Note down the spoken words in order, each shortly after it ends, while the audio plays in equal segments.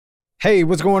Hey,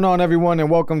 what's going on, everyone, and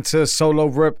welcome to Solo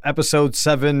Rip episode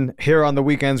 7 here on the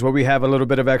weekends where we have a little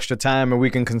bit of extra time and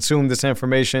we can consume this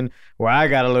information, where I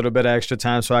got a little bit of extra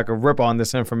time so I can rip on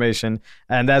this information.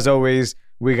 And as always,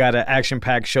 we got an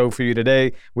action-packed show for you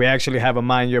today. We actually have a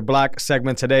Mind Your Block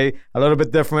segment today, a little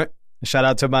bit different. Shout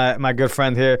out to my good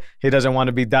friend here. He doesn't want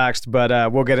to be doxxed,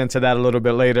 but we'll get into that a little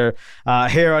bit later.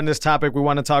 Here on this topic, we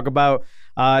want to talk about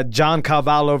John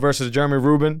Calvallo versus Jeremy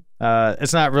Rubin.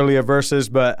 It's not really a versus,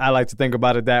 but I like to think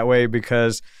about it that way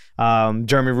because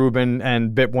Jeremy Rubin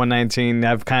and BIP119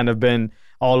 have kind of been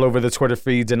all over the Twitter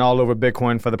feeds and all over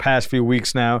Bitcoin for the past few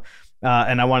weeks now.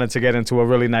 And I wanted to get into a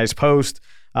really nice post.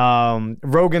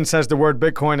 Rogan says the word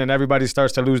Bitcoin and everybody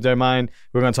starts to lose their mind.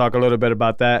 We're going to talk a little bit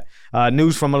about that.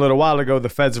 News from a little while ago, the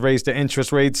Feds raised the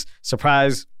interest rates.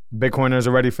 Surprise, Bitcoiners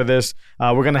are ready for this.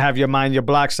 We're going to have your Mind Your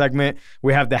Block segment.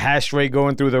 We have the hash rate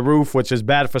going through the roof, which is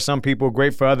bad for some people,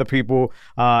 great for other people.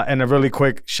 And a really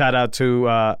quick shout out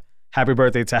to happy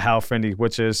birthday to Hal Finney,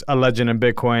 which is a legend in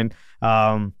Bitcoin.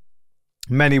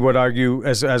 Many would argue,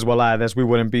 as well I, that we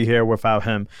wouldn't be here without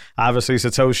him. Obviously,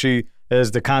 Satoshi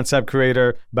is the concept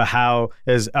creator, but Hal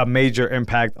is a major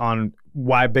impact on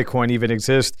why Bitcoin even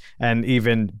exists and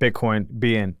even Bitcoin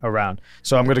being around.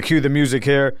 So I'm going to cue the music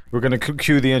here. We're going to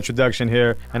cue the introduction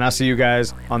here, and I'll see you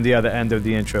guys on the other end of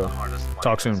the intro.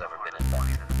 Talk soon.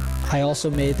 I also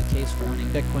made the case for owning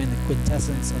Bitcoin. The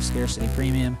quintessence of scarcity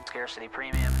premium.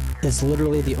 It's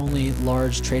literally the only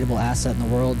large tradable asset in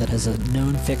the world that has a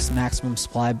known fixed maximum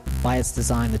supply. By its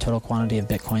design, the total quantity of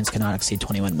Bitcoins cannot exceed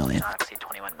 21 million.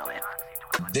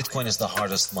 Bitcoin is the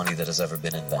hardest money that has ever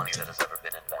been invented.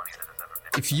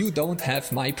 If you don't have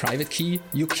my private key,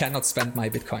 you cannot spend my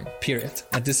Bitcoin, period.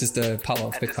 And this is the power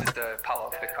of Bitcoin.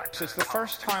 It's the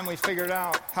first time we figured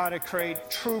out how to create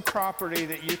true property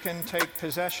that you can take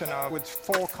possession of with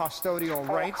full custodial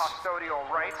rights.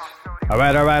 All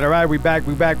right. We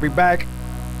back.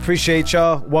 Appreciate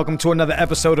y'all. Welcome to another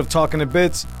episode of Talking in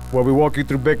Bits, where we walk you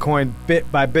through Bitcoin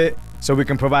bit by bit so we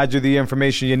can provide you the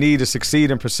information you need to succeed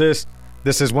and persist.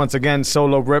 This is once again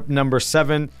Solo Rip number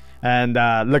 7,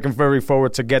 and looking very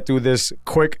forward to get through this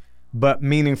quick but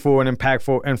meaningful and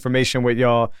impactful information with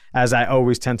y'all, as I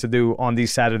always tend to do on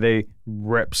these Saturday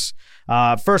rips.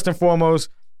 First and foremost,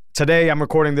 today I'm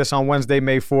recording this on Wednesday,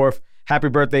 May 4th. Happy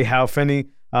birthday, Hal Finney.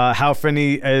 Hal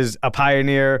Finney is a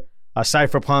pioneer, a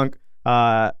cypherpunk,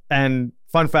 and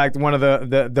fun fact, one of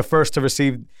the first to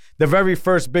receive, the very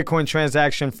first Bitcoin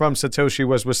transaction from Satoshi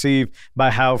was received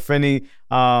by Hal Finney.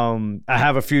 I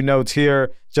have a few notes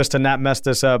here just to not mess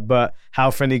this up, but Hal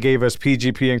Finney gave us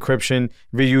PGP encryption,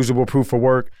 reusable proof of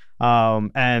work,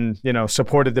 and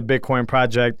supported the Bitcoin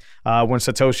project when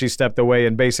Satoshi stepped away,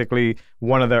 and basically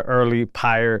one of the early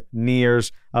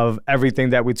pioneers of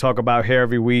everything that we talk about here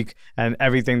every week and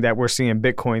everything that we're seeing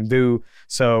Bitcoin do.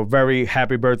 So very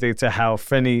happy birthday to Hal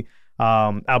Finney.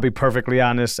 I'll be perfectly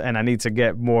honest, and I need to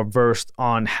get more versed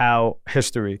on Hal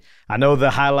history. I know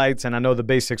the highlights and I know the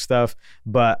basic stuff,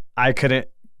 but I couldn't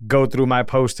go through my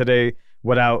post today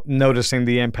without noticing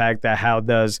the impact that Hal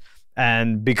does.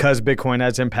 And because Bitcoin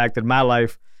has impacted my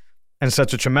life in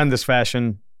such a tremendous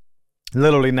fashion,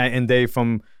 literally night and day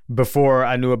from before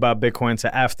I knew about Bitcoin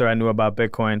to after I knew about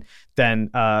Bitcoin,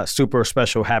 then super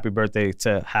special happy birthday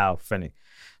to Hal Finney.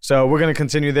 So we're going to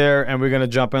continue there, and we're going to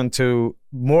jump into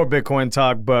more Bitcoin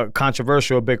talk, but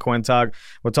controversial Bitcoin talk.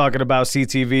 We're talking about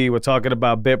CTV. We're talking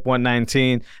about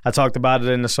BIP119. I talked about it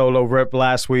in the Solo Rip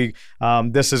last week.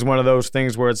 This is one of those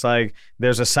things where it's like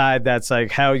there's a side that's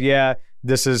like, hell yeah,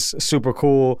 this is super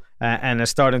cool, and it's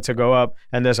starting to go up.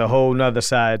 And there's a whole nother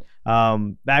side,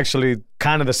 actually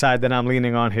kind of the side that I'm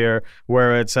leaning on here,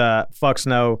 where it's fucks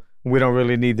no, we don't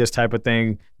really need this type of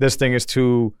thing. This thing is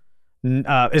too...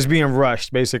 is being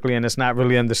rushed, basically, and it's not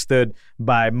really understood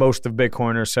by most of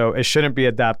Bitcoiners, so it shouldn't be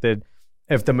adopted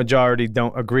if the majority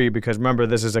don't agree, because remember,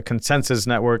 this is a consensus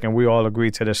network, and we all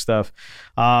agree to this stuff.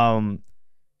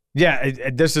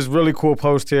 This is really cool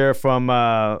post here from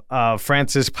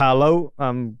Francis Paolo.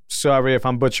 I'm sorry if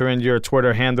I'm butchering your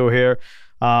Twitter handle here,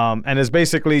 and it's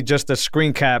basically just a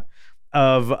screen cap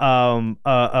of John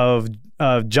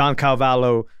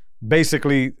Calvallo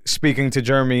basically speaking to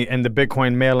Jeremy in the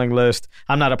Bitcoin mailing list.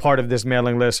 I'm not a part of this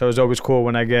mailing list, so it's always cool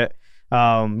when I get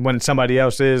when somebody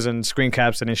else is and screen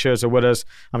caps it and shares it with us.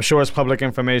 I'm sure it's public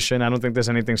information. I don't think there's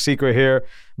anything secret here,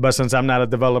 but since I'm not a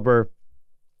developer,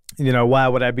 why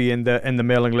would I be in the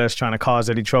mailing list trying to cause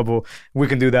any trouble? We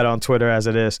can do that on Twitter as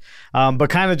it is. But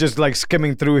kind of just like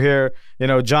skimming through here,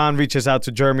 John reaches out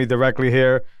to Jeremy directly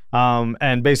here,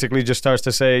 and basically just starts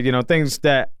to say, things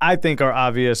that I think are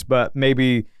obvious, but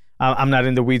maybe I'm not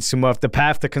in the weeds too much. The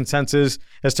path to consensus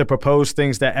is to propose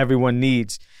things that everyone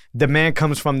needs. Demand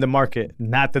comes from the market,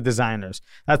 not the designers.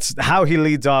 That's how he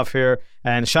leads off here.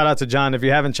 And shout out to John. If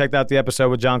you haven't checked out the episode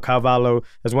with John Carvalho,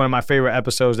 it's one of my favorite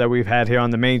episodes that we've had here on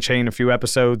the main chain a few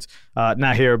episodes,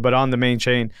 not here, but on the main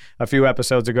chain a few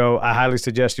episodes ago. I highly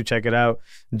suggest you check it out.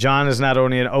 John is not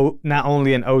only an OG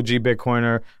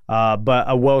Bitcoiner, but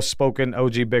a well-spoken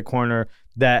OG Bitcoiner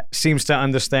that seems to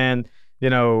understand,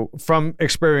 from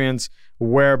experience,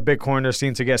 where Bitcoiners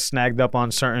seem to get snagged up on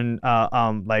certain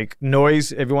like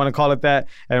noise, if you want to call it that,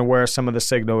 and where some of the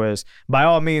signal is. By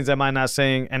all means, am I not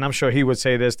saying, and I'm sure he would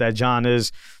say this, that John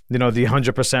is, the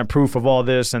 100% proof of all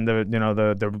this and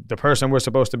the person we're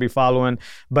supposed to be following.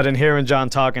 But in hearing John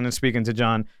talking and speaking to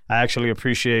John, I actually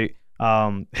appreciate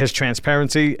his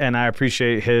transparency, and I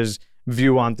appreciate his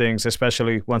view on things,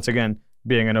 especially, once again,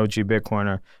 being an OG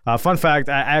Bitcoiner. Fun fact,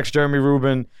 I asked Jeremy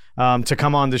Rubin to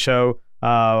come on the show.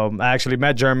 I actually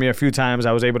met Jeremy a few times.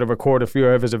 I was able to record a few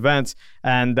of his events,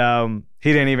 and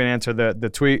he didn't even answer the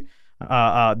tweet, the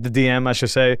DM, I should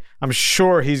say. I'm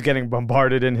sure he's getting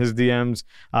bombarded in his DMs,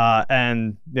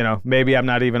 and maybe I'm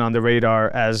not even on the radar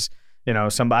as,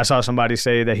 I saw somebody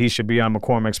say that he should be on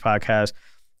McCormick's podcast.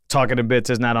 Talking to Bits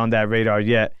is not on that radar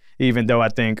yet, even though I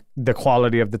think the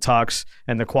quality of the talks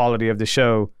and the quality of the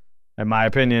show, in my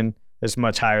opinion, is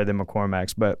much higher than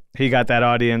McCormack's. But he got that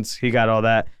audience. He got all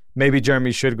that. Maybe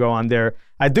Jeremy should go on there.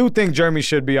 I do think Jeremy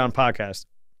should be on podcast.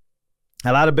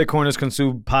 A lot of Bitcoiners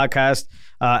consume podcasts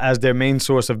as their main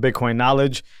source of Bitcoin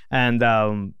knowledge. And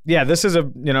this is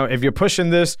if you're pushing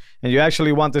this and you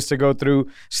actually want this to go through,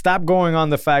 stop going on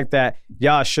the fact that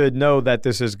y'all should know that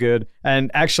this is good,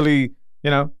 and actually,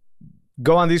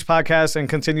 go on these podcasts and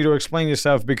continue to explain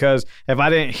yourself. Because if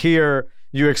I didn't hear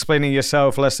you explaining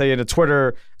yourself, let's say in the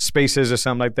Twitter spaces or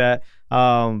something like that,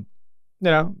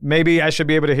 maybe I should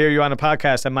be able to hear you on a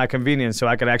podcast at my convenience, so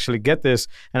I could actually get this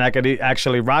and I could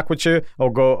actually rock with you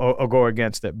or go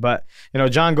against it. But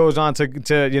John goes on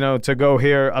to go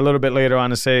here a little bit later on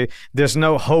to say there's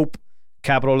no hope,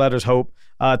 capital letters hope,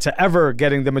 to ever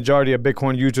getting the majority of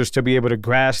Bitcoin users to be able to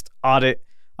grasp, audit,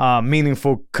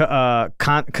 meaningful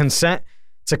consent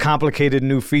to complicated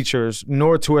new features,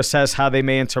 nor to assess how they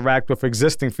may interact with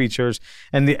existing features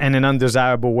in an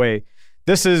undesirable way.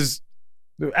 This is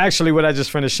actually what I just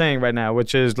finished saying right now,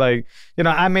 which is like,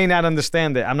 I may not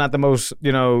understand it. I'm not the most,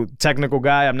 technical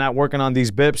guy. I'm not working on these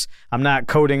BIPs. I'm not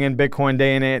coding in Bitcoin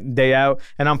day in and day out.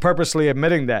 And I'm purposely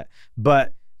admitting that.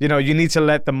 But, you need to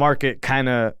let the market kind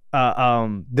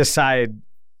of decide,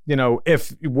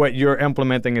 if what you're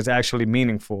implementing is actually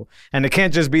meaningful. And it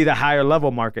can't just be the higher level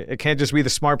market. It can't just be the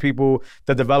smart people,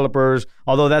 the developers,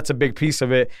 although that's a big piece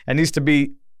of it. It needs to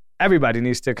be everybody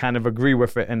needs to kind of agree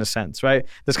with it in a sense, right?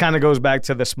 This kind of goes back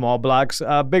to the small blocks,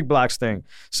 big blocks thing.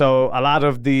 So a lot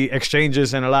of the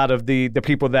exchanges and a lot of the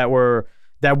people that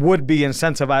would be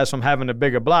incentivized from having a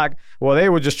bigger block, well, they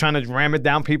were just trying to ram it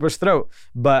down people's throat.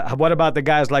 But what about the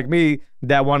guys like me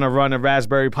that want to run a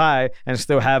Raspberry Pi and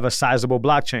still have a sizable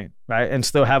blockchain, right? And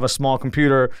still have a small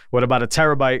computer with about a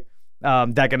terabyte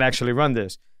that can actually run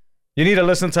this? You need to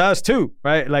listen to us too,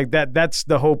 right? Like that's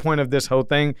the whole point of this whole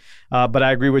thing. But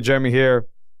I agree with Jeremy here.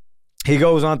 He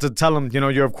goes on to tell him,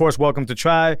 you're of course welcome to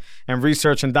try and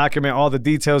research and document all the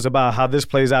details about how this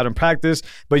plays out in practice,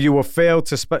 but you will fail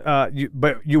to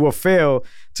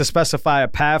specify a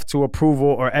path to approval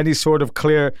or any sort of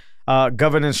clear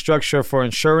governance structure for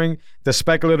ensuring the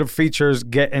speculative features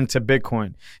get into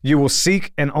Bitcoin. You will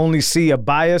seek and only see a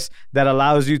bias that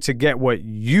allows you to get what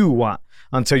you want.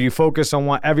 Until you focus on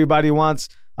what everybody wants,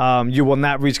 you will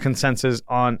not reach consensus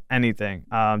on anything.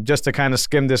 Just to kind of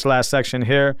skim this last section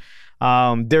here,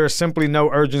 there is simply no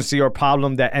urgency or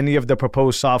problem that any of the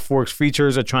proposed soft forks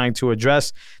features are trying to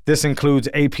address. This includes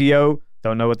APO,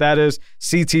 don't know what that is,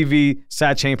 CTV,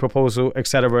 sidechain proposal, et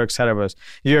cetera, et cetera.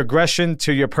 Your aggression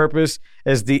to your purpose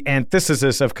is the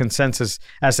antithesis of consensus,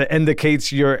 as it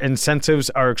indicates your incentives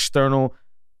are external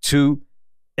to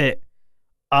it.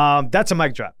 That's a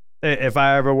mic drop. If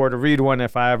I ever were to read one,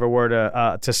 if I ever were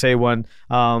to say one,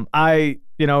 as I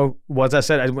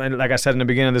said, like I said in the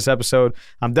beginning of this episode,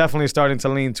 I'm definitely starting to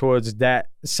lean towards that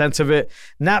sense of it.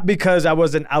 Not because I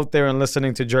wasn't out there and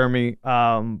listening to Jeremy,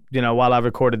 while I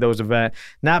recorded those events.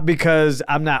 Not because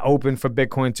I'm not open for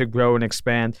Bitcoin to grow and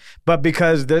expand, but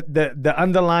because the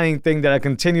underlying thing that I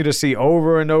continue to see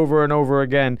over and over and over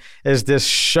again is this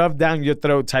shove down your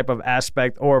throat type of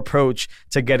aspect or approach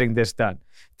to getting this done.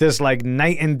 This like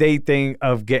night and day thing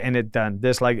of getting it done.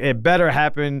 This like, it better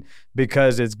happen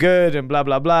because it's good and blah,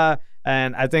 blah, blah.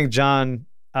 And I think John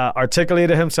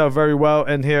articulated himself very well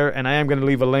in here, and I am going to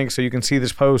leave a link so you can see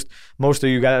this post. Most of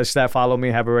you guys that follow me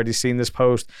have already seen this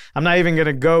post. I'm not even going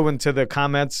to go into the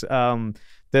comments.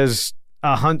 There's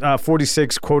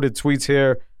 46 quoted tweets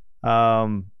here.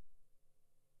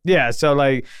 Yeah, so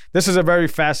like this is a very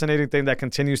fascinating thing that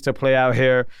continues to play out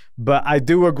here. But I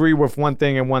do agree with one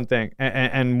thing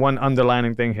and one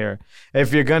underlining thing here.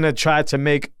 If you're going to try to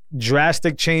make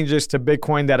drastic changes to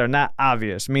Bitcoin that are not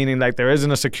obvious, meaning like there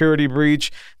isn't a security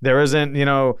breach, there isn't,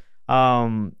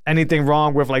 anything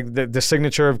wrong with like the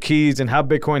signature of keys and how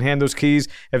Bitcoin handles keys.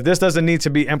 If this doesn't need to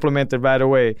be implemented right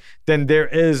away, then there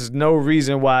is no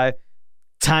reason why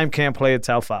time can't play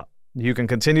itself out. You can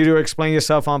continue to explain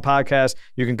yourself on podcasts.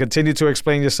 You can continue to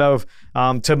explain yourself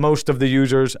to most of the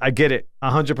users. I get it.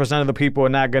 100% of the people are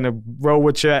not going to roll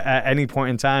with you at any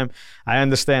point in time. I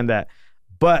understand that.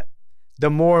 But the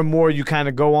more and more you kind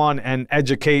of go on and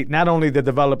educate not only the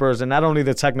developers and not only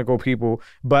the technical people,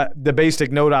 but the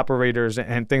basic node operators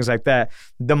and things like that,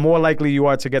 the more likely you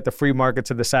are to get the free market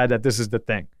to decide that this is the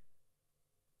thing.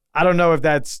 I don't know if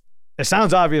it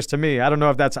sounds obvious to me. I don't know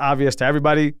if that's obvious to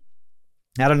everybody.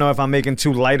 I don't know if I'm making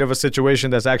too light of a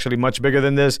situation that's actually much bigger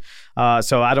than this.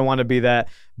 So I don't want to be that.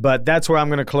 But that's where I'm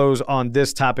going to close on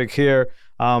this topic here.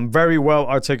 Very well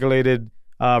articulated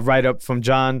write-up from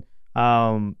John.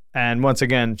 And once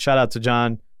again, shout out to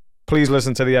John. Please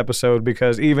listen to the episode,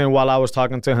 because even while I was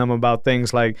talking to him about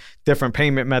things like different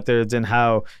payment methods and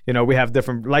how, we have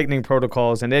different Lightning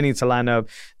protocols and they need to line up,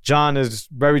 John is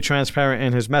very transparent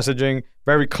in his messaging,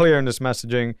 very clear in his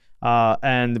messaging,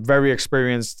 and very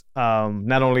experienced,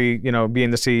 not only,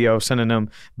 being the CEO of Synonym,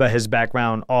 but his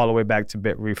background all the way back to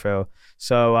Bitrefill.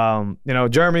 So,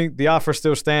 Jeremy, the offer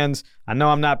still stands. I know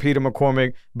I'm not Peter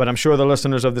McCormick, but I'm sure the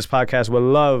listeners of this podcast will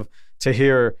love to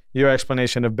hear your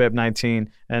explanation of BIP19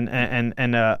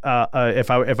 and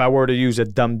if I were to use a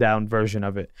dumbed down version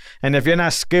of it. And if you're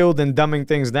not skilled in dumbing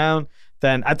things down,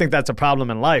 then I think that's a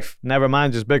problem in life. Never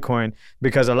mind just Bitcoin,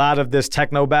 because a lot of this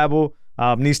techno babble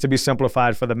needs to be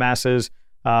simplified for the masses.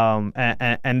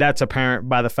 And that's apparent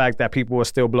by the fact that people are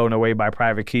still blown away by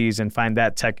private keys and find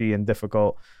that techie and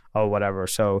difficult or whatever.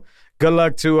 So good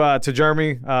luck to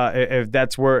Jeremy if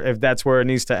that's where it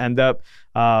needs to end up.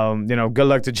 Good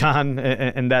luck to John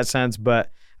in that sense.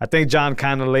 But I think John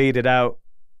kind of laid it out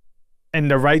in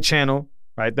the right channel,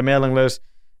 right? The mailing list,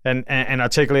 and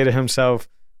articulated himself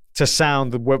to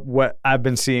sound what I've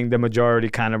been seeing the majority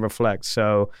kind of reflect.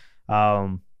 So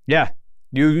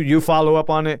you follow up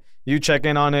on it, you check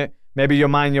in on it. Maybe you'll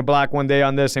mind your block one day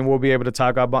on this and we'll be able to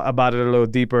talk about it a little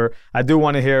deeper. I do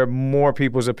want to hear more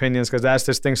people's opinions, because as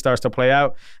this thing starts to play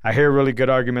out, I hear really good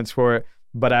arguments for it,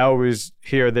 but I always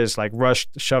hear this like rushed,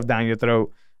 shoved down your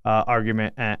throat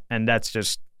argument, and that's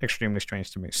just extremely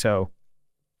strange to me. So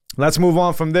let's move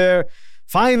on from there.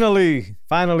 Finally,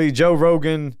 Joe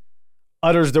Rogan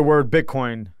utters the word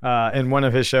Bitcoin in one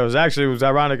of his shows. Actually, it was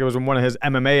ironic. It was in one of his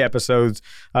MMA episodes,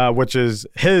 which is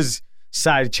his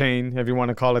side chain, if you want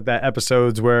to call it that,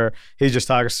 episodes where he just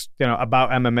talks, about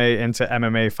MMA into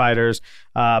MMA fighters.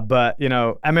 But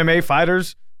MMA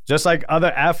fighters, just like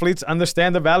other athletes,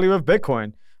 understand the value of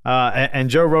Bitcoin. And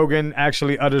Joe Rogan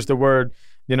actually utters the word,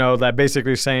 that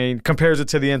basically saying, compares it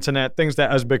to the internet, things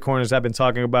that us Bitcoiners have been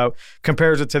talking about,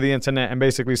 compares it to the internet and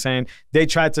basically saying they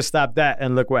tried to stop that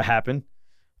and look what happened.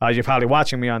 You're probably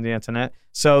watching me on the internet.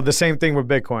 So the same thing with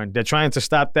Bitcoin. They're trying to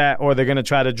stop that, or they're going to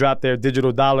try to drop their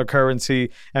digital dollar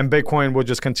currency, and Bitcoin will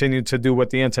just continue to do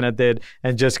what the internet did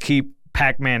and just keep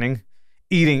Pac-Manning,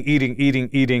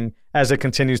 eating as it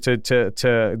continues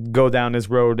to go down this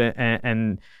road.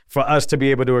 And for us to be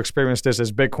able to experience this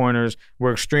as Bitcoiners,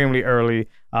 we're extremely early.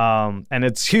 And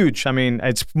it's huge. I mean,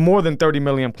 it's more than 30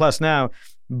 million plus now,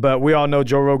 but we all know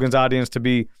Joe Rogan's audience to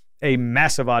be a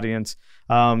massive audience.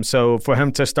 So for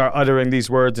him to start uttering these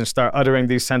words and start uttering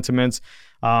these sentiments,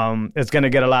 it's going to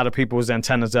get a lot of people's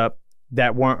antennas up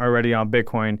that weren't already on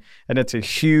Bitcoin. And it's a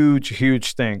huge,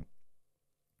 huge thing.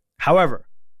 However,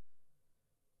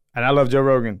 and I love Joe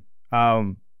Rogan,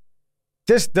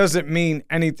 this doesn't mean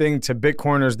anything to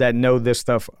Bitcoiners that know this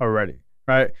stuff already,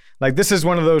 right? Like, this is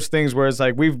one of those things where it's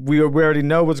like we already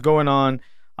know what's going on.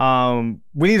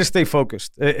 We need to stay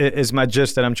focused, is my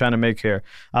gist that I'm trying to make here.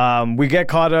 We get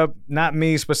caught up, not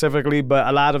me specifically, but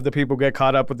a lot of the people get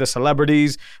caught up with the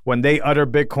celebrities when they utter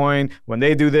Bitcoin, when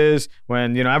they do this,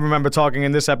 when, I remember talking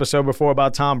in this episode before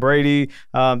about Tom Brady.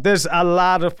 There's a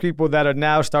lot of people that are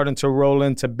now starting to roll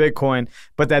into Bitcoin,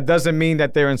 but that doesn't mean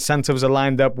that their incentives are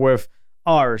lined up with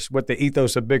ours, with the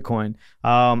ethos of Bitcoin.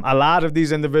 A lot of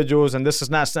these individuals, and this is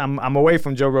not, I'm away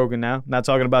from Joe Rogan now, I'm not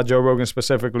talking about Joe Rogan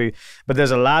specifically, but there's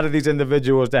a lot of these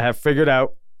individuals that have figured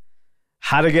out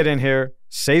how to get in here,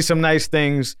 say some nice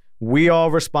things. We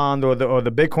all respond, or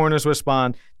the Bitcoiners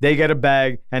respond. They get a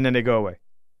bag, and then they go away,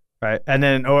 right? And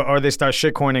then, or they start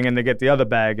shitcoining, and they get the other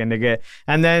bag, and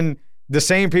then the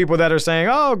same people that are saying,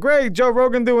 "Oh, great, Joe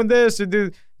Rogan doing this,"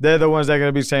 they're the ones that are going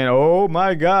to be saying, "Oh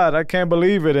my God, I can't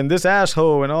believe it," and this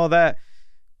asshole and all that.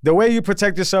 The way you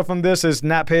protect yourself from this is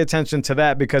not pay attention to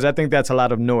that, because I think that's a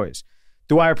lot of noise.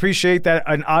 Do I appreciate that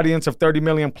an audience of 30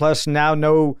 million plus now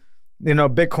know,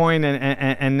 Bitcoin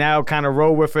and now kind of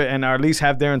roll with it and or at least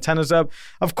have their antennas up?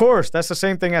 Of course, that's the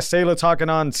same thing as Saylor talking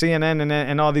on CNN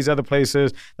and all these other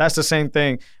places. That's the same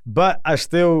thing. But I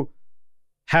still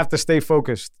have to stay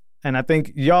focused. And I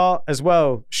think y'all as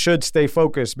well should stay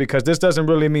focused, because this doesn't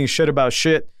really mean shit about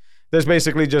shit. This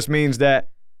basically just means that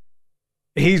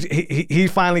he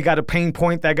finally got a pain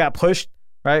point that got pushed,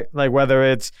 right? Like whether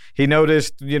it's he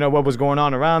noticed, what was going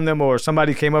on around them, or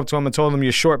somebody came up to him and told him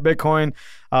you're short Bitcoin,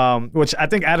 which I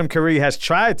think Adam Curry has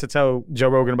tried to tell Joe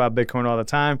Rogan about Bitcoin all the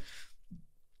time.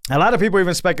 A lot of people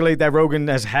even speculate that Rogan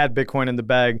has had Bitcoin in the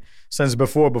bag since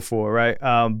before, right?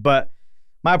 But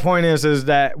my point is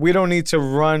that we don't need to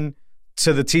run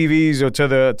to the TVs or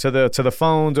to the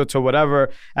phones or to whatever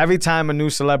every time a new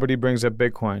celebrity brings up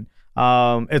Bitcoin.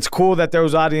 It's cool that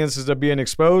those audiences are being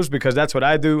exposed, because that's what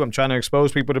I do. I'm trying to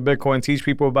expose people to Bitcoin, teach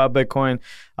people about Bitcoin.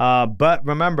 But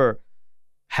remember,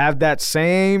 have that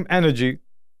same energy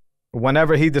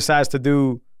whenever he decides to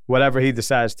do whatever he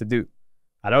decides to do.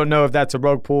 I don't know if that's a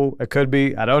rug pull. It could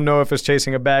be. I don't know if it's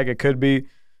chasing a bag. It could be.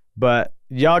 But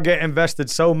y'all get invested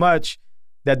so much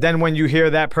that then when you hear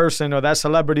that person or that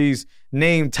celebrity's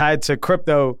name tied to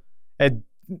crypto, it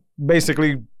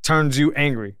basically turns you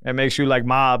angry. It makes you like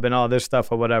mob and all this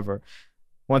stuff or whatever.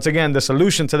 Once again, the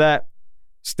solution to that,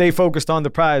 stay focused on the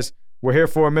prize. We're here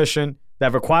for a mission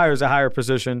that requires a higher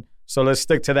position. So let's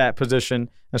stick to that position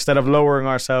instead of lowering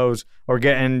ourselves or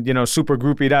getting, super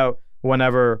groupied out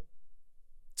whenever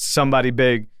somebody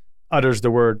big utters the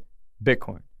word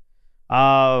Bitcoin.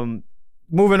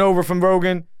 Moving over from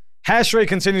Rogan, hash rate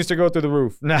continues to go through the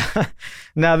roof.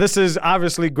 Now, this is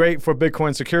obviously great for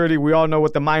Bitcoin security. We all know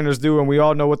what the miners do, and we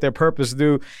all know what their purpose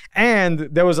do. And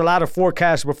there was a lot of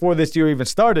forecasts before this year even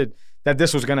started that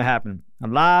this was going to happen. A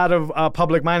lot of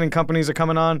public mining companies are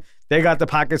coming on. They got the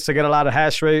pockets to get a lot of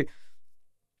hash rate.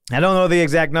 I don't know the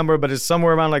exact number, but it's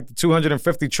somewhere around like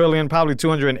 250 trillion, probably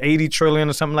 280 trillion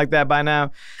or something like that by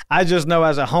now. I just know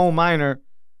as a home miner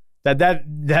that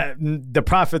the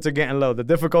profits are getting low. The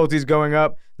difficulty's going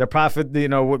up. The profit,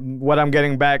 what I'm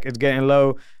getting back is getting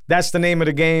low. That's the name of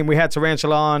the game. We had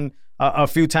Tarantula on a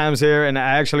few times here, and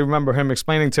I actually remember him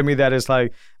explaining to me that it's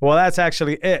like, well, that's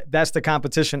actually it. That's the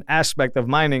competition aspect of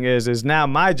mining is now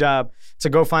my job to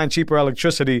go find cheaper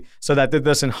electricity so that it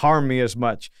doesn't harm me as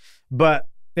much. But,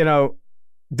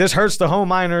 this hurts the home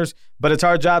miners, but it's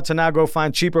our job to now go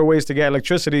find cheaper ways to get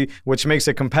electricity, which makes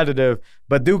it competitive.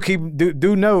 But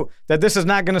do note that this is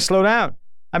not going to slow down.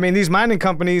 I mean, these mining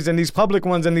companies and these public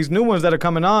ones and these new ones that are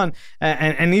coming on,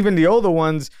 and even the older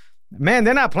ones, man,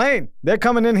 they're not playing. They're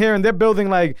coming in here and they're building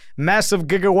like massive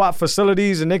gigawatt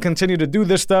facilities, and they continue to do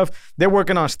this stuff. They're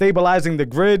working on stabilizing the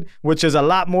grid, which is a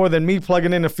lot more than me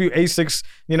plugging in a few ASICs,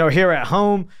 here at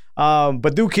home.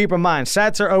 But do keep in mind,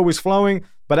 sats are always flowing.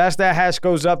 But as that hash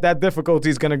goes up, that difficulty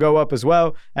is going to go up as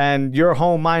well. And your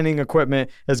home mining equipment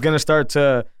is going to start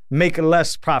to make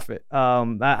less profit.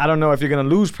 I don't know if you're going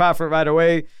to lose profit right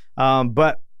away.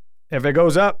 But if it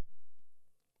goes up,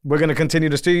 we're going to continue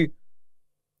to see.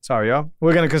 Sorry, y'all.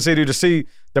 We're going to continue to see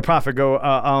the profit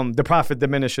the profit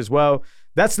diminish as well.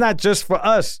 That's not just for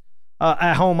us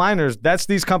at home miners. That's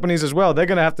these companies as well. They're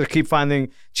going to have to keep finding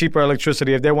cheaper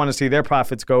electricity if they want to see their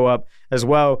profits go up as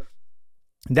well.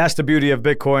 That's the beauty of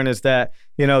Bitcoin, is that,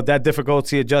 that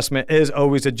difficulty adjustment is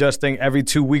always adjusting every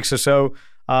 2 weeks or so,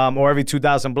 or every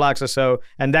 2,000 blocks or so.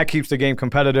 And that keeps the game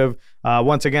competitive.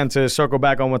 Once again, to circle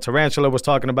back on what Tarantula was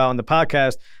talking about on the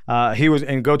podcast,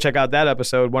 and go check out that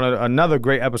episode, another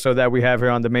great episode that we have here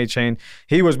on the Main Chain.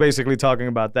 He was basically talking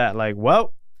about that. Like,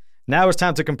 well, now it's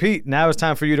time to compete. Now it's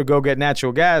time for you to go get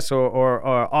natural gas or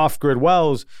off-grid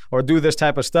wells or do this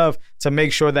type of stuff to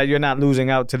make sure that you're not losing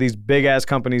out to these big-ass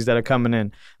companies that are coming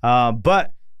in.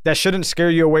 But that shouldn't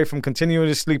scare you away from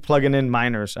continuously plugging in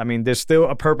miners. I mean, there's still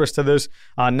a purpose to this.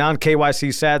 Non-KYC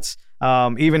sats,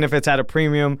 even if it's at a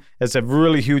premium, it's a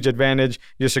really huge advantage.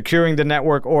 You're securing the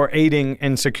network or aiding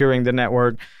in securing the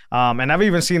network. And I've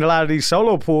even seen a lot of these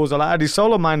solo pools, a lot of these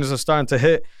solo miners are starting to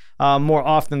hit more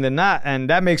often than not, and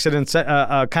that makes it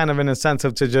kind of an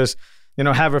incentive to just,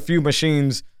 have a few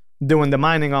machines doing the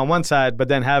mining on one side, but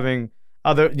then having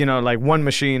other, like one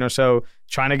machine or so,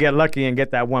 trying to get lucky and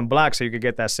get that one block so you could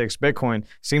get that 6 Bitcoin.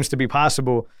 Seems to be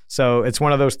possible. So it's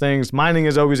one of those things. Mining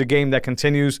is always a game that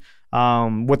continues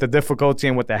with the difficulty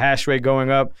and with the hash rate going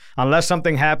up. Unless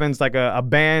something happens like a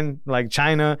ban like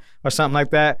China or something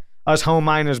like that, us home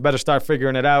miners better start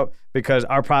figuring it out, because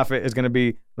our profit is going to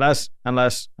be less and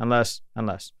less and less and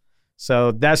less.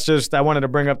 So that's just, I wanted to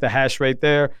bring up the hash rate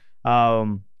there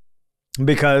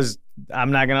because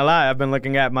I'm not going to lie. I've been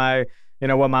looking at my,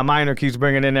 what my miner keeps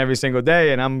bringing in every single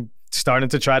day, and I'm starting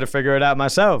to try to figure it out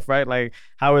myself, right? Like,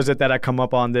 how is it that I come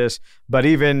up on this? But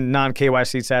even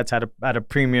non-KYC sats at a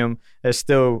premium is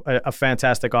still a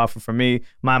fantastic offer for me.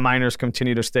 My miners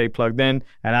continue to stay plugged in,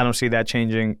 and I don't see that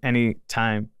changing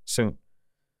anytime soon.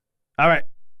 All right.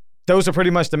 Those are pretty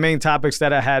much the main topics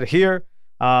that I had here.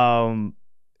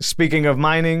 Speaking of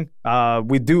mining,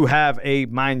 we do have a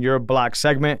Mine Your Block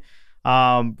segment.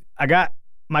 I got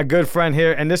my good friend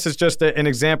here, and this is just an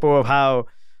example of how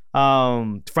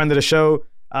friend of the show,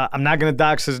 I'm not going to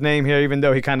dox his name here, even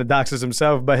though he kind of doxes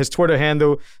himself, but his Twitter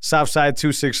handle,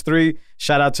 Southside263,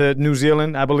 shout out to New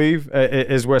Zealand, I believe,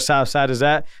 is where Southside is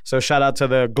at. So shout out to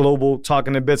the global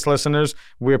Talking in Bits listeners.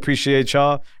 We appreciate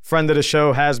y'all. Friend of the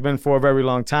show, has been for a very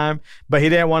long time, but he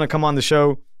didn't want to come on the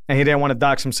show, and he didn't want to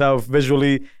dox himself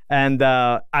visually, and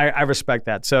I respect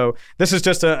that. So this is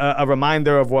just a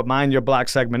reminder of what Mine Your Block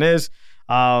segment is.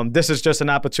 This is just an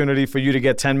opportunity for you to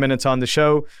get 10 minutes on the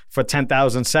show for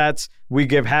 10,000 sats. We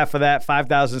give half of that,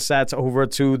 5,000 sats, over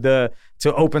to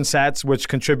OpenSats, which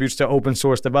contributes to open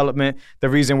source development. The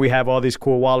reason we have all these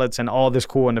cool wallets and all this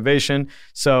cool innovation.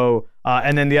 So,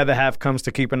 and then the other half comes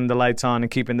to keeping the lights on and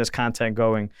keeping this content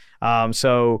going.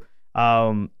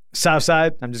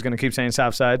 Southside, I'm just going to keep saying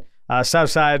Southside.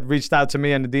 Southside reached out to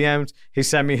me in the DMs. He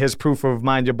sent me his proof of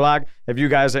Mind Your Block. If you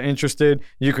guys are interested,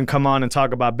 you can come on and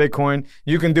talk about Bitcoin.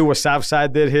 You can do what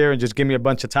Southside did here and just give me a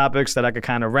bunch of topics that I could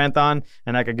kind of rant on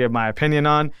and I could give my opinion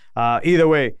on. Either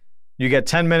way, you get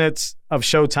 10 minutes of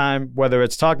showtime, whether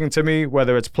it's talking to me,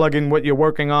 whether it's plugging what you're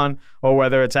working on, or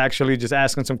whether it's actually just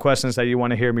asking some questions that you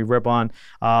want to hear me rip on.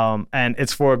 And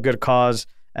it's for a good cause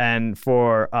and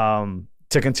for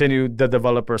to continue the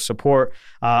developer support.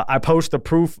 I post the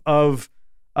proof of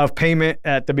payment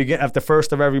at the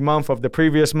first of every month of the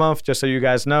previous month, just so you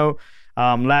guys know.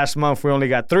 Last month we only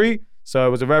got 3, so it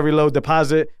was a very low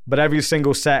deposit, but every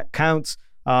single sat counts,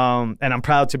 and I'm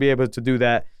proud to be able to do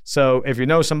that. So if you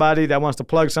know somebody that wants to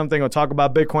plug something or talk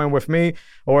about Bitcoin with me,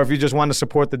 or if you just want to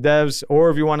support the devs, or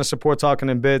if you want to support Talking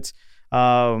in Bits,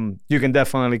 you can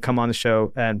definitely come on the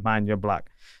show and Mine Your Block.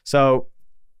 So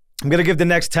I'm going to give the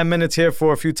next 10 minutes here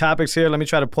for a few topics here. Let me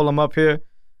try to pull them up here.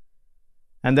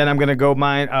 And then I'm going to go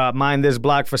mine this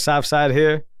block for Southside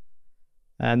here.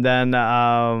 And then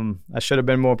I should have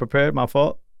been more prepared. My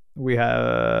fault. We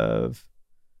have...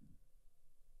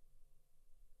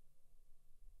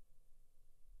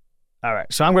 All right,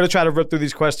 so I'm going to try to rip through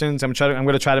these questions. I'm going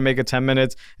to try to make it 10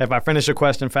 minutes. If I finish a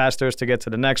question faster, it's to get to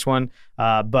the next one.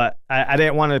 But I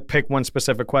didn't want to pick one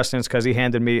specific question because he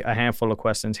handed me a handful of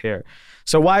questions here.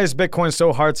 So why is Bitcoin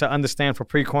so hard to understand for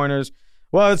pre-coiners?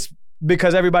 Well, it's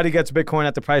because everybody gets Bitcoin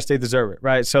at the price they deserve it,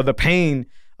 right? So the pain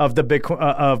of the Bitcoin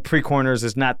of pre-coiners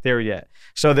is not there yet.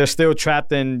 So they're still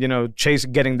trapped in,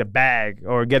 getting the bag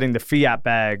or getting the fiat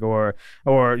bag or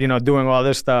doing all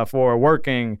this stuff or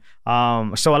working.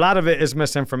 So a lot of it is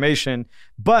misinformation.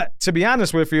 But to be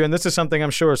honest with you, and this is something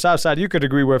I'm sure Southside you could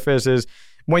agree with, is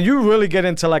when you really get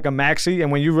into like a maxi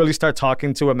and when you really start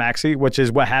talking to a maxi, which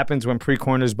is what happens when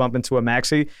pre-coiners bump into a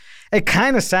maxi, it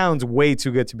kind of sounds way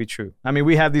too good to be true. I mean,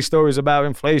 we have these stories about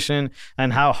inflation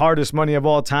and how hardest money of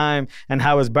all time and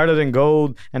how it's better than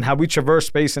gold and how we traverse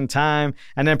space and time.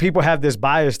 And then people have this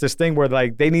bias, this thing where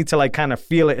like they need to like kind of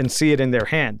feel it and see it in their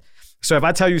hand. So if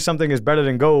I tell you something is better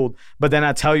than gold, but then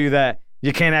I tell you that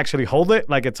you can't actually hold it,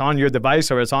 like it's on your device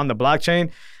or it's on the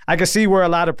blockchain, I can see where a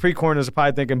lot of pre-coiners are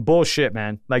probably thinking, bullshit,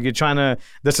 man. Like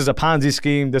this is a Ponzi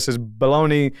scheme, this is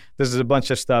baloney, this is a bunch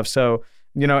of stuff. So,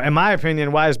 in my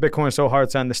opinion, why is Bitcoin so hard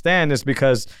to understand is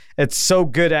because it's so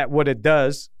good at what it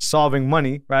does, solving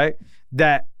money, right?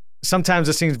 That sometimes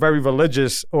it seems very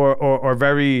religious or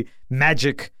very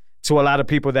magic to a lot of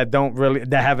people that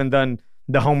haven't done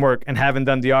the homework and haven't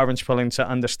done the orange pilling to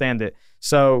understand it.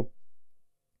 So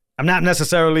I'm not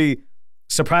necessarily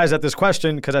surprised at this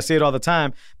question because I see it all the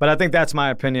time, but I think that's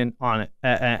my opinion on it.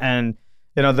 And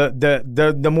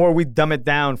the more we dumb it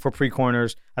down for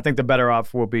pre-coiners, I think the better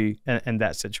off we'll be in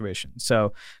that situation.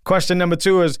 So question number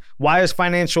 2 is, why is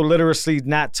financial literacy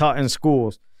not taught in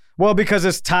schools? Well, because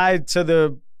it's tied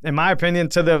to in my opinion,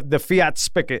 to the fiat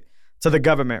spigot, to the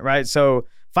government, right? So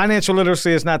financial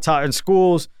literacy is not taught in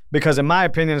schools because, in my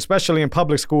opinion, especially in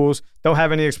public schools, don't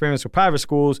have any experience with private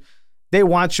schools. They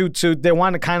want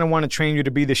to kind of train you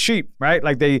to be the sheep, right?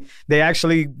 Like they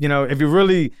actually, if you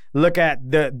really look at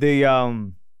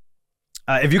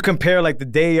if you compare like the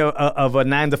day of a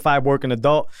 9-to-5 working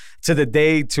adult to the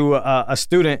day to a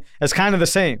student, it's kind of the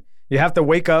same. You have to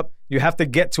wake up. You have to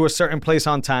get to a certain place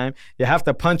on time. You have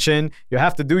to punch in. You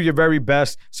have to do your very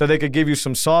best so they could give you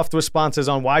some soft responses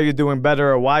on why you're doing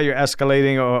better or why you're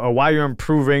escalating or why you're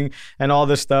improving and all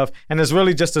this stuff. And it's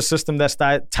really just a system that's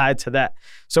tied to that.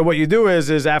 So what you do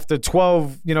is after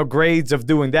 12, grades of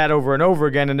doing that over and over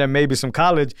again, and then maybe some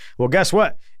college, well, guess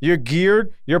what? You're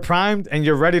geared, you're primed, and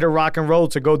you're ready to rock and roll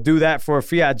to go do that for a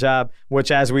fiat job,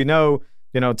 which, as we know,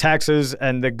 taxes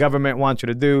and the government want you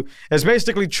to do, is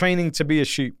basically training to be a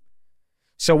sheep.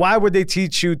 So why would they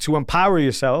teach you to empower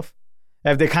yourself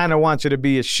if they kind of want you to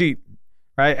be a sheep,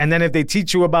 right? And then if they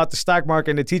teach you about the stock market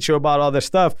and they teach you about all this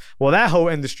stuff, well, that whole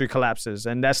industry collapses.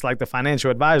 And that's like the financial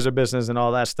advisor business and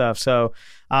all that stuff. So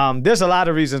there's a lot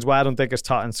of reasons why I don't think it's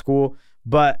taught in school.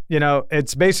 But,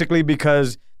 it's basically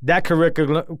because that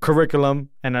curriculum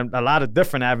and a lot of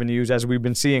different avenues, as we've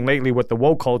been seeing lately with the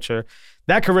woke culture,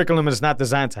 that curriculum is not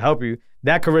designed to help you.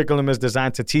 That curriculum is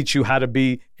designed to teach you how to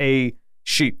be a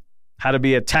sheep, how to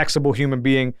be a taxable human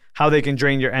being, how they can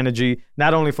drain your energy,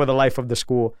 not only for the life of the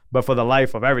school, but for the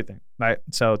life of everything, right?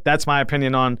 So that's my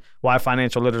opinion on why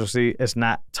financial literacy is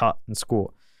not taught in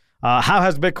school. How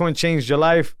has Bitcoin changed your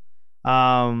life?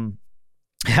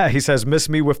 He says, miss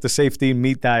me with the safety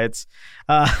meat diets.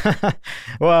 I'd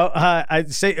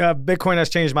say Bitcoin has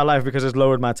changed my life because it's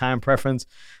lowered my time preference.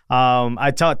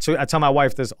 I tell my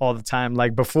wife this all the time.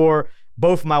 Like before,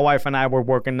 both my wife and I were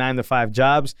working 9-to-5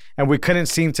 jobs, and we couldn't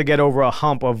seem to get over a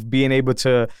hump of being able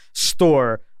to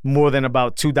store more than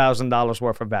about $2,000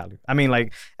 worth of value. I mean,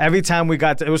 like every time we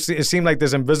got to, it seemed like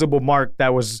this invisible mark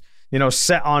that was,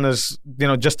 set on us,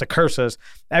 just to curse us.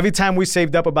 Every time we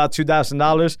saved up about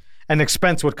 $2,000, an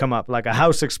expense would come up, like a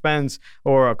house expense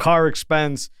or a car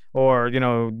expense, or,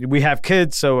 we have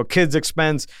kids, so a kid's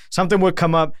expense, something would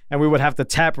come up and we would have to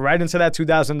tap right into that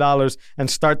 $2,000 and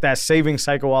start that saving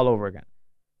cycle all over again,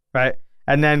 right?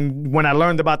 And then when I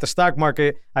learned about the stock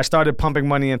market, I started pumping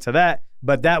money into that.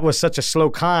 But that was such a slow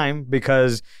climb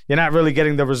because you're not really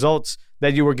getting the results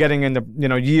that you were getting in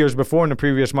the years before in the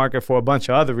previous market for a bunch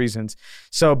of other reasons.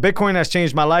 So Bitcoin has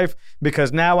changed my life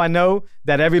because now I know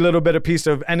that every little bit of piece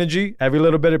of energy, every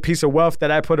little bit of piece of wealth that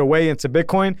I put away into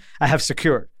Bitcoin, I have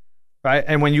secured, right?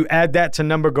 And when you add that to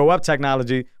number go up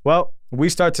technology, well, we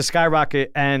start to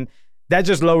skyrocket, and that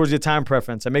just lowers your time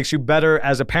preference. It makes you better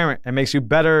as a parent. It makes you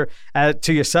better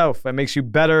to yourself. It makes you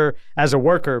better as a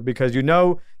worker because you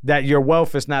know that your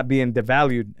wealth is not being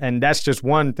devalued. And that's just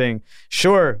one thing.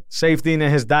 Sure, safety in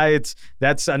his diets,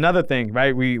 that's another thing,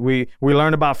 right? We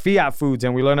learn about fiat foods,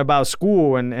 and we learn about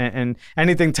school and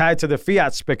anything tied to the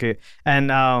fiat spigot. And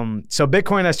so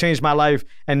Bitcoin has changed my life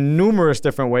in numerous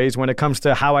different ways when it comes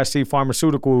to how I see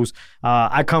pharmaceuticals.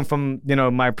 I come from,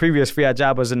 my previous fiat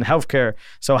job was in healthcare.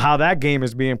 So how that game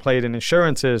is being played in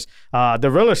insurances,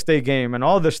 the real estate game and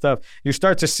all this stuff, you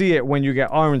start to see it when you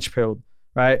get orange pilled,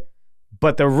 right?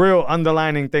 But the real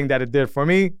underlining thing that it did for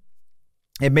me,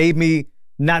 it made me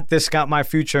not discount my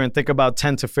future and think about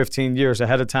 10 to 15 years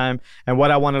ahead of time and what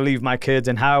I want to leave my kids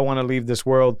and how I want to leave this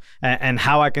world and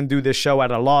how I can do this show at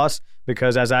a loss.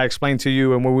 Because as I explained to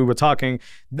you and when we were talking,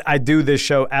 I do this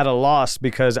show at a loss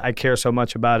because I care so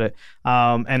much about it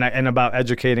and about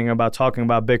educating, about talking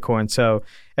about Bitcoin. So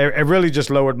it really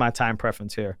just lowered my time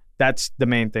preference here. That's the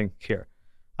main thing here.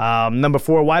 Number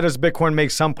 4, why does Bitcoin make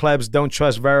some plebs don't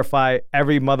trust verify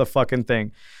every motherfucking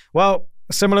thing? Well,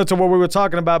 similar to what we were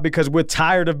talking about, because we're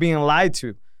tired of being lied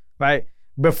to, right?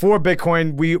 Before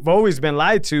Bitcoin, we've always been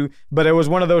lied to, but it was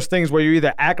one of those things where you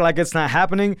either act like it's not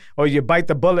happening or you bite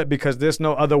the bullet because there's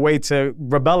no other way to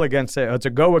rebel against it or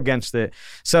to go against it.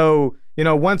 So,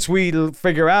 once we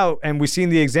figure out and we've seen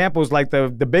the examples like the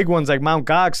big ones like Mt.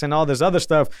 Gox and all this other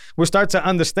stuff, we start to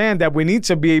understand that we need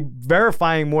to be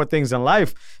verifying more things in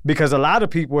life because a lot of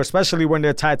people, especially when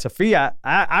they're tied to fiat,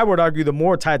 I would argue the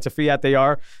more tied to fiat they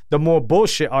are, the more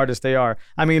bullshit artists they are.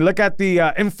 I mean, look at the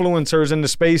influencers in the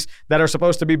space that are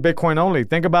supposed to be Bitcoin only.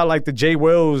 Think about like the Jay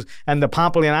Wills and the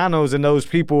Pomplianos and those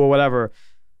people or whatever.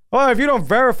 Well, if you don't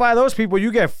verify those people,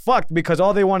 you get fucked because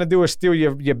all they want to do is steal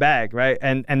your bag, right?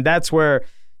 And that's where,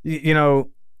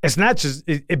 it's not just,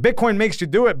 Bitcoin makes you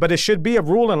do it, but it should be a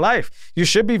rule in life. You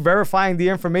should be verifying the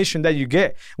information that you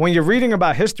get. When you're reading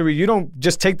about history, you don't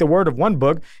just take the word of one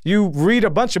book. You read a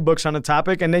bunch of books on the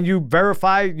topic, and then you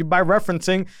verify by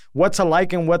referencing what's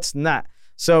alike and what's not.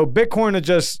 So Bitcoin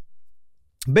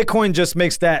just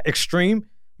makes that extreme,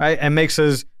 right? And makes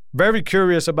us very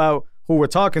curious about who we're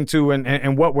talking to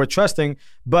and what we're trusting.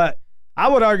 But I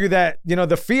would argue that,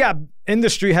 the fiat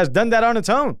industry has done that on its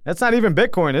own. That's not even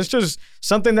Bitcoin. It's just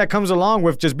something that comes along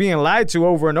with just being lied to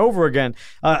over and over again.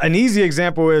 An easy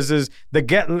example is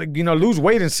the lose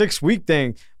weight in 6 week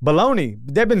thing. Baloney.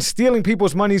 They've been stealing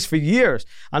people's monies for years.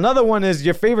 Another one is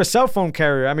your favorite cell phone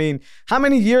carrier. I mean, how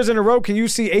many years in a row can you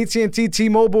see AT&T,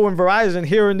 T-Mobile, and Verizon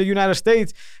here in the United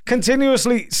States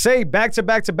continuously say back to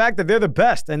back to back that they're the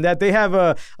best and that they have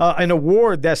an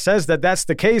award that says that that's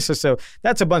the case? So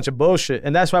that's a bunch of bullshit,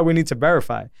 and that's why we need to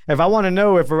verify. If I want to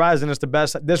know if Verizon is the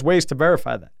best, there's ways to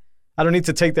verify that. I don't need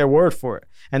to take their word for it.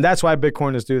 And that's why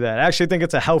Bitcoiners do that. I actually think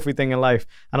it's a healthy thing in life.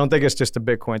 I don't think it's just a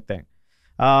Bitcoin thing.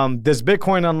 Does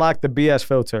Bitcoin unlock the BS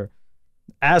filter?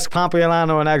 Ask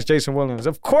Pompliano and ask Jason Williams.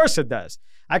 Of course it does.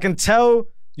 I can tell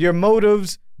your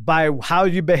motives by how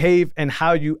you behave and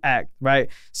how you act, right?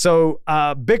 So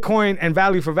Bitcoin and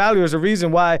value for value is the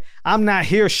reason why I'm not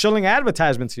here shilling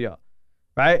advertisements to y'all.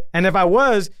 Right? And if I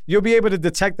was, you'll be able to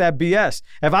detect that BS.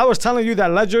 If I was telling you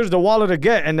that Ledger's the wallet to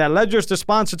get and that Ledger's the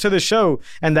sponsor to the show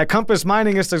and that Compass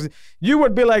Mining is you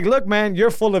would be like, look, man,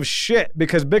 you're full of shit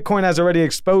because Bitcoin has already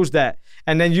exposed that.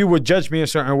 And then you would judge me a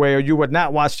certain way or you would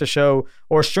not watch the show.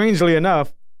 Or strangely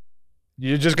enough,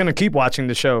 you're just going to keep watching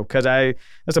the show because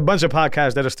there's a bunch of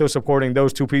podcasts that are still supporting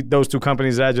those two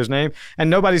companies that I just named, and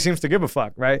nobody seems to give a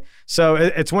fuck, right? So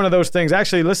it's one of those things.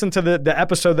 Actually, listen to the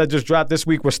episode that just dropped this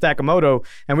week with Stakamoto,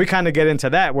 and we kind of get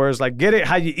into that, where it's like, get it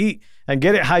how you eat and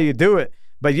get it how you do it.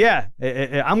 But yeah,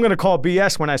 I'm going to call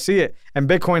BS when I see it, and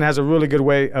Bitcoin has a really good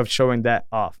way of showing that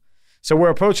off. So we're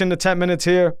approaching the 10 minutes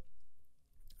here.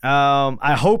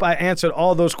 I hope I answered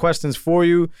all those questions for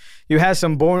you. You had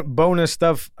some bonus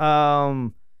stuff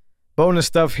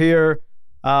here.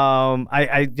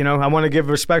 I want to give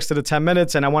respects to the 10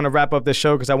 minutes and I want to wrap up the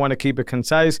show because I want to keep it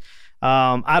concise.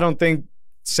 I don't think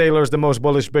Saylor's the most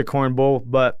bullish Bitcoin bull,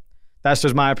 but that's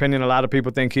just my opinion. A lot of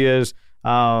people think he is.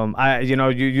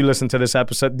 You listened to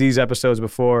these episodes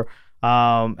before.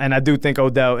 And I do think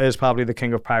Odell is probably the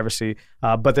king of privacy.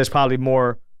 But there's probably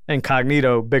more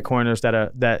incognito Bitcoiners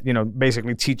that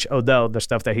basically teach Odell the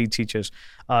stuff that he teaches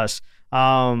us.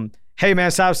 Hey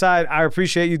man, Southside, I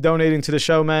appreciate you donating to the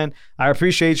show, man. I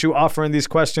appreciate you offering these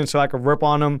questions so I can rip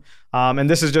on them. And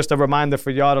this is just a reminder for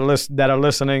y'all that are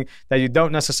listening that you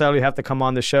don't necessarily have to come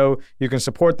on the show. You can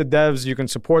support the devs, you can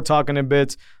support Talking in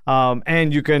Bits,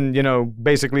 and you can,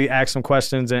 basically ask some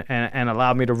questions and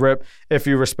allow me to rip if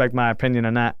you respect my opinion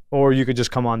or not. Or you could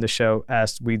just come on the show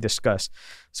as we discuss.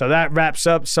 So that wraps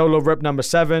up solo rip number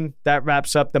 7. That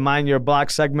wraps up the Mind Your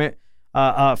Block segment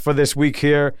for this week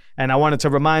here. And I wanted to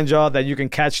remind y'all that you can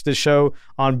catch the show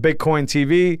on Bitcoin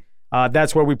TV.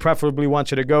 That's where we preferably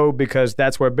want you to go because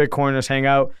that's where Bitcoiners hang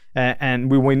out.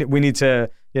 And we need to,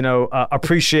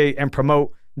 appreciate and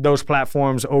promote those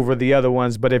platforms over the other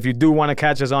ones. But if you do want to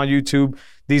catch us on YouTube,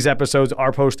 these episodes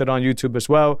are posted on YouTube as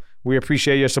well. We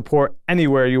appreciate your support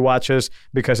anywhere you watch us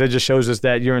because it just shows us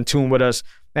that you're in tune with us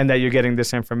and that you're getting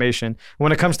this information.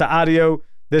 When it comes to audio,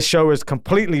 this show is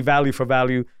completely value for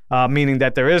value, meaning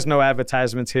that there is no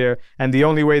advertisements here. And the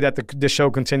only way that the show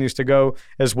continues to go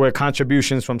is with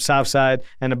contributions from Southside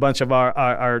and a bunch of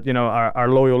our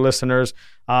loyal listeners.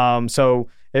 So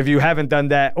if you haven't done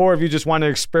that, or if you just want to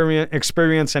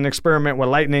experience and experiment with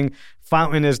Lightning,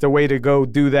 Fountain is the way to go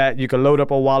do that. You can load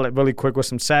up a wallet really quick with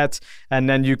some sats, and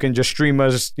then you can just stream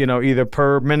us, either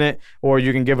per minute, or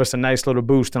you can give us a nice little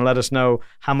boost and let us know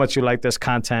how much you like this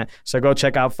content. So go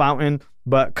check out Fountain.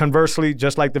 But conversely,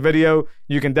 just like the video,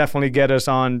 you can definitely get us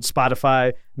on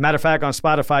Spotify. Matter of fact, on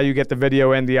Spotify, you get the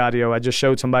video and the audio. I just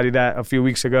showed somebody that a few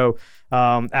weeks ago.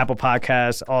 Apple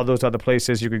Podcasts, all those other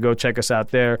places. You could go check us out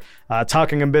there.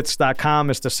 TalkingInBits.com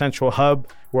is the central hub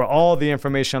where all the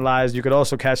information lies. You could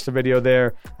also catch the video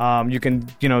there. You can,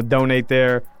 donate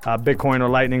there, Bitcoin or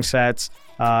Lightning sats.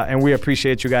 And we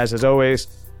appreciate you guys as always.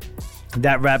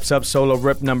 That wraps up solo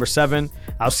rip number 7.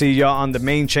 I'll see y'all on the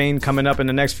main chain coming up in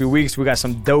the next few weeks. We got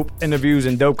some dope interviews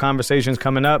and dope conversations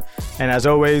coming up. And as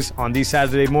always, on these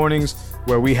Saturday mornings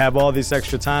where we have all this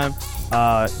extra time,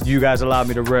 you guys allow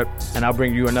me to rip, and I'll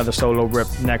bring you another solo rip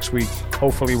next week,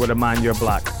 hopefully with a Mind Your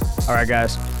Block. All right,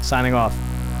 guys, signing off.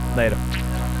 Later.